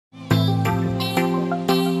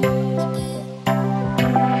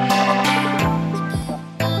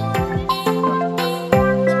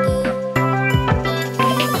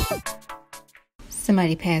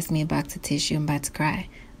Somebody passed me a box of tissue. I'm about to cry.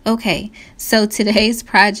 Okay, so today's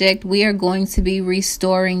project, we are going to be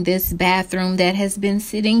restoring this bathroom that has been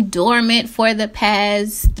sitting dormant for the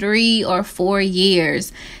past 3 or 4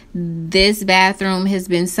 years. This bathroom has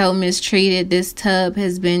been so mistreated. This tub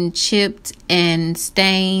has been chipped and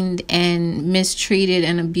stained and mistreated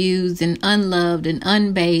and abused and unloved and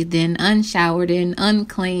unbathed and unshowered and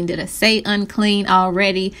unclean. Did I say unclean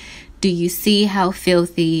already? Do you see how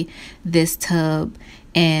filthy this tub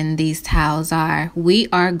and these tiles are? We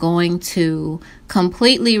are going to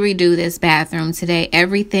completely redo this bathroom today,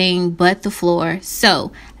 everything but the floor.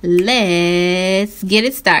 So let's get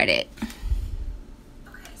it started.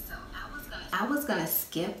 Okay, so I was gonna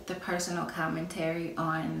skip the personal commentary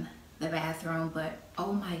on the bathroom, but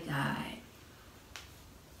oh my god,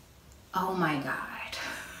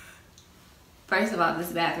 first of all,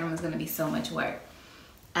 this bathroom is gonna be so much work.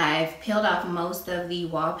 I've peeled off most of the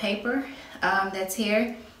wallpaper that's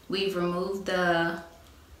here. We've removed the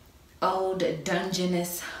old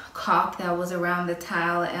Dungeness caulk that was around the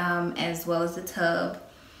tile as well as the tub.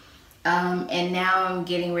 And now I'm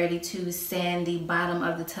getting ready to sand the bottom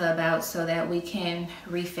of the tub out so that we can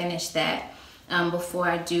refinish that. Before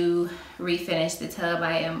I do refinish the tub,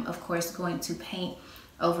 I am of course going to paint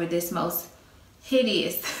over this most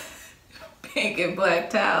hideous pink and black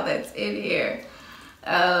tile that's in here.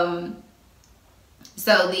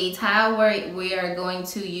 So the tile we are going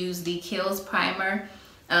to use the Killz primer,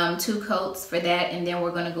 2 coats for that, and then we're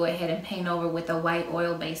going to go ahead and paint over with a white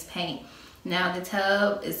oil-based paint. Now the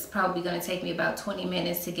tub is probably going to take me about 20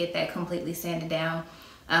 minutes to get that completely sanded down.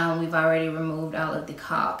 We've already removed all of the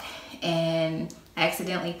caulk, and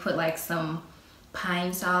accidentally put like some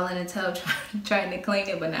pine sol in the tub trying to clean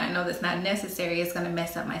it, but now I know that's not necessary. It's going to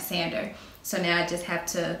mess up my sander. So now I just have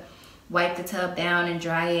to wipe the tub down and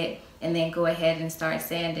dry it, and then go ahead and start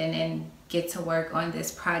sanding and get to work on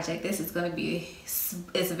this project. This is going to be,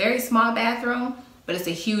 it's a very small bathroom, but it's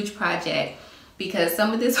a huge project because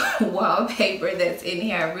some of this wallpaper that's in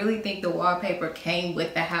here, I really think the wallpaper came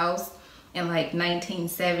with the house in like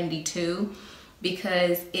 1972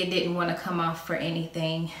 because it didn't want to come off for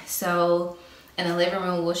anything. So in the living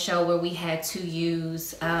room, we'll show where we had to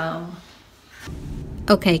use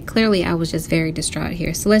okay, clearly I was just very distraught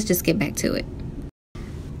here, so let's just get back to it.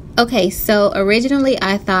 Okay, so originally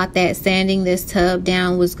I thought that sanding this tub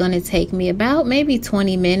down was going to take me about maybe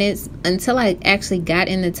 20 minutes until I actually got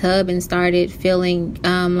in the tub and started feeling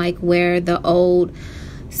like where the old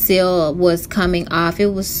seal was coming off. It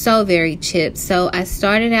was so very chipped. So I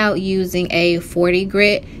started out using a 40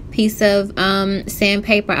 grit piece of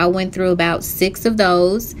sandpaper. I went through about 6 of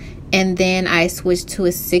those. And then I switched to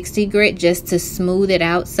a 60 grit just to smooth it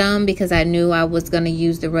out some because I knew I was going to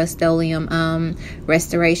use the Rustoleum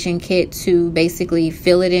restoration kit to basically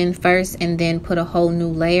fill it in first and then put a whole new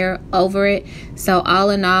layer over it. So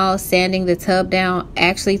all in all, sanding the tub down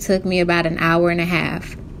actually took me about an hour and a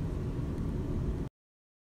half.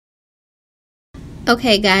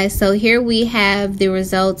 Okay guys, so here we have the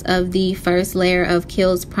results of the first layer of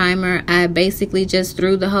Killz primer. I basically just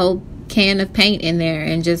threw the whole can of paint in there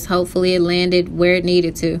and just hopefully it landed where it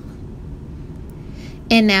needed to.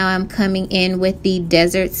 And now I'm coming in with the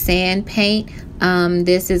desert sand paint.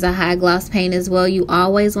 This is a high gloss paint as well. You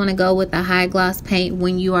always want to go with a high gloss paint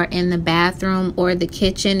when you are in the bathroom or the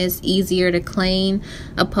kitchen. It's easier to clean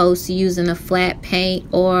opposed to using a flat paint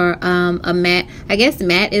or a matte. I guess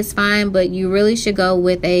matte is fine, but you really should go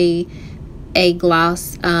with a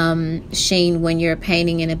gloss sheen when you're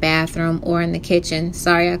painting in a bathroom or in the kitchen.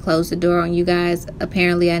 Sorry I closed the door on you guys.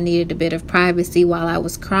 Apparently I needed a bit of privacy while I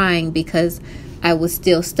was crying because I was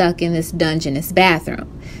still stuck in this Dungeness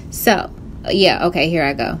bathroom. So yeah, okay, here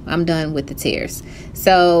I go. I'm done with the tears.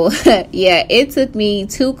 So yeah, it took me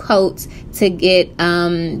 2 coats to get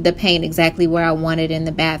the paint exactly where I wanted in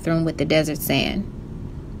the bathroom with the desert sand.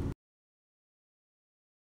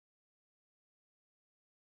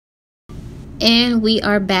 And we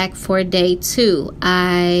are back for day 2.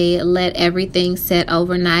 I let everything set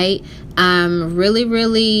overnight. I'm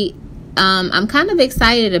I'm kind of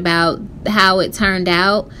excited about how it turned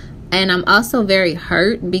out. And I'm also very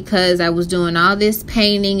hurt because I was doing all this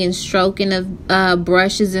painting and stroking of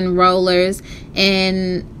brushes and rollers,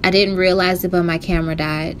 and I didn't realize it, but my camera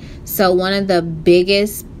died. So one of the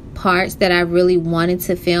biggest parts that I really wanted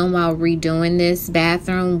to film while redoing this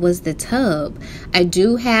bathroom was the tub. I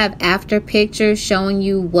do have after pictures showing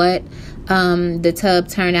you what the tub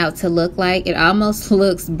turned out to look like. It almost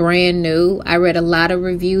looks brand new. I read a lot of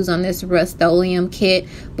reviews on this Rustoleum kit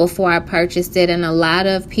before I purchased it, and a lot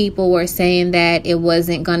of people were saying that it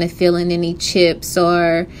wasn't going to fill in any chips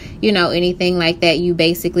or, you know, anything like that. You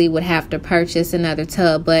basically would have to purchase another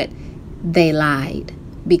tub, but they lied,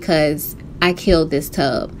 because I killed this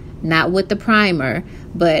tub. Not with the primer,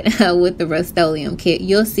 but with the Rustoleum kit.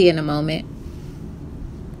 You'll see in a moment.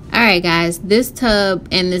 Alright guys, this tub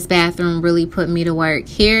and this bathroom really put me to work.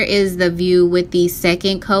 Here is the view with the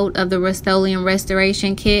second coat of the Rustoleum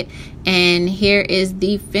restoration kit, and here is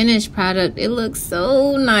the finished product. It looks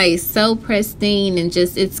so nice, so pristine, and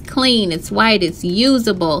just, it's clean, it's white, it's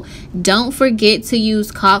usable. Don't forget to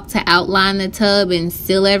use caulk to outline the tub and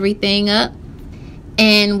seal everything up.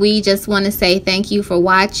 And we just want to say thank you for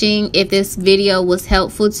watching. If this video was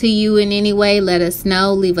helpful to you in any way, let us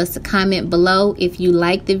know. Leave us a comment below. If you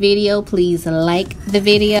like the video, please like the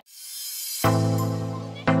video.